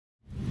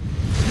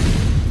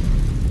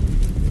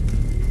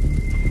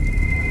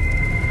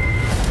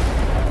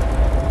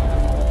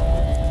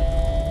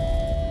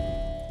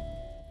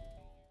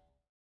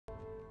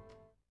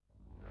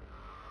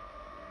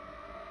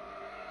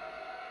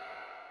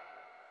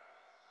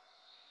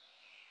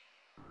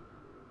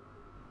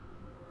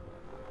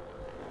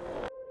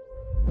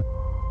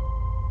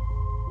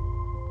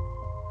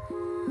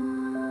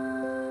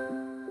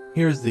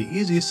Here's the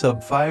easy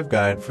sub 5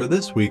 guide for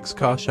this week's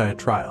Koshai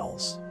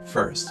trials.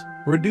 First,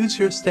 reduce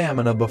your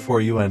stamina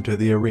before you enter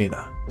the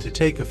arena. To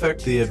take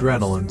effect, the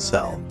adrenaline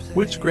cell,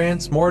 which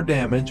grants more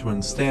damage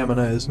when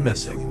stamina is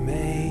missing.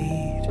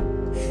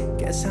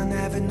 Guess I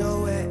never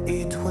know where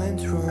it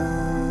went wrong.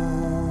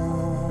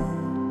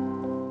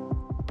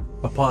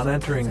 Upon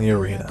entering the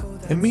arena,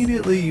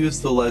 immediately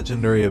use the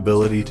legendary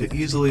ability to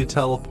easily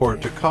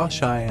teleport to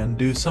Koshai and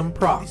do some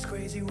proc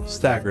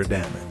stagger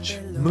damage.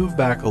 Move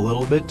back a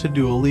little bit to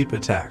do a leap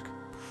attack,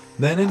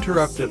 then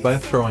interrupt it by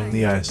throwing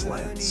the ice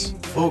lance.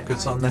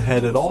 Focus on the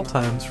head at all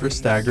times for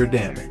stagger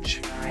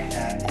damage.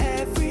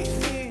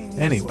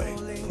 Anyway,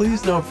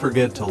 please don't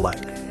forget to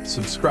like,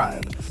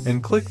 subscribe,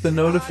 and click the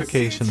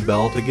notification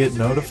bell to get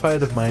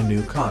notified of my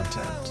new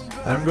content.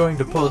 I'm going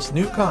to post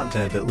new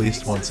content at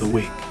least once a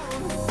week.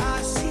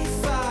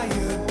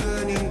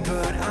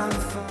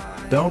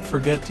 Don't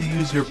forget to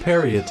use your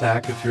parry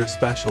attack if your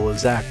special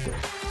is active.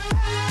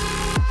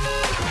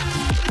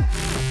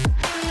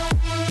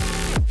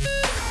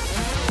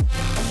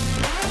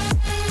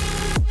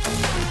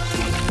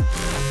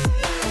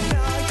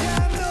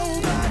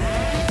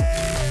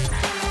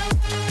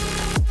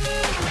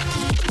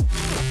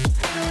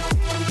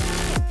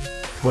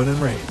 When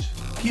enraged,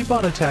 keep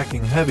on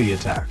attacking heavy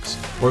attacks,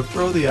 or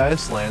throw the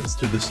ice lance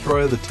to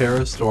destroy the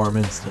Terra Storm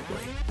instantly.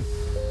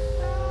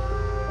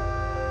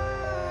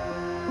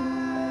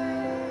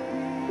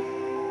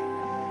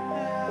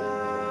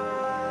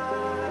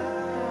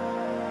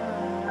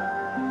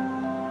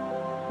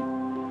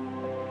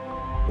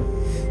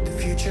 The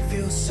future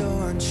feels so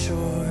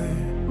unsure.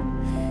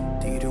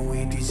 Didn't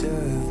we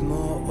deserve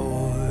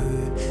more?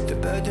 The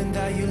burden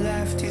that you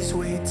left is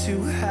way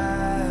too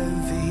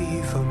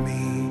heavy for me.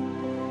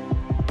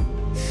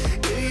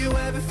 Do you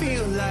ever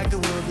feel like the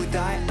world would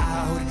die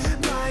out?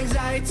 My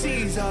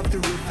anxiety's off the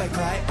roof, I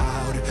cry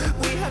out.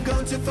 We have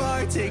gone too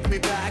far, take me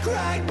back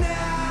right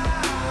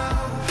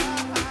now.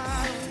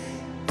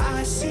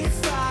 I see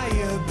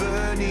fire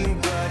burning,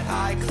 but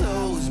I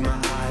close my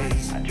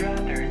eyes. I'd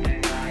rather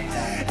deny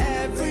that.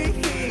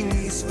 Everything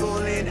is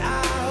falling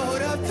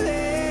out of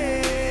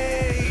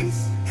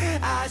place.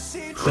 I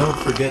see. Don't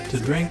forget to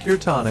drink your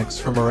tonics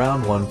from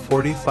around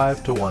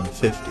 145 to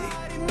 150.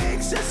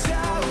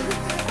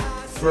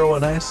 Throw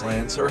an ice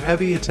lance or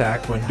heavy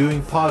attack when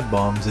doing pod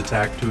bombs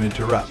attack to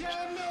interrupt.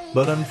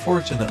 But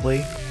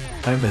unfortunately,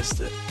 I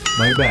missed it.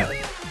 My bad.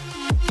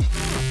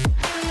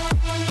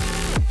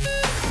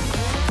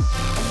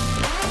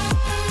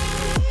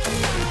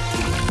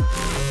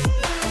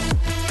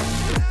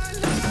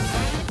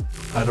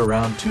 At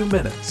around 2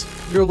 minutes,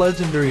 your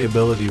legendary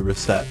ability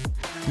reset.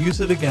 Use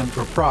it again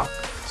for proc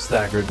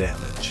stagger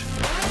damage.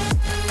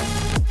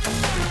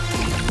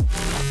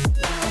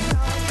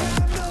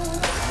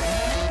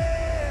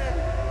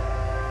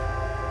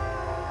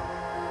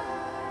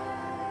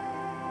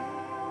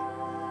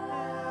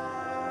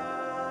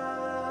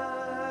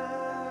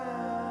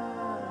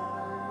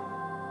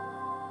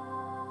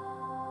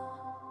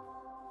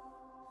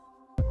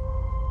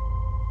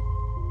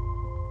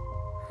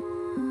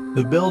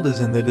 The build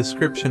is in the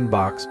description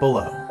box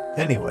below.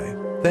 Anyway,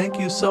 thank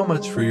you so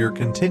much for your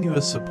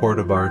continuous support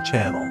of our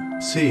channel.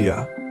 See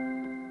ya!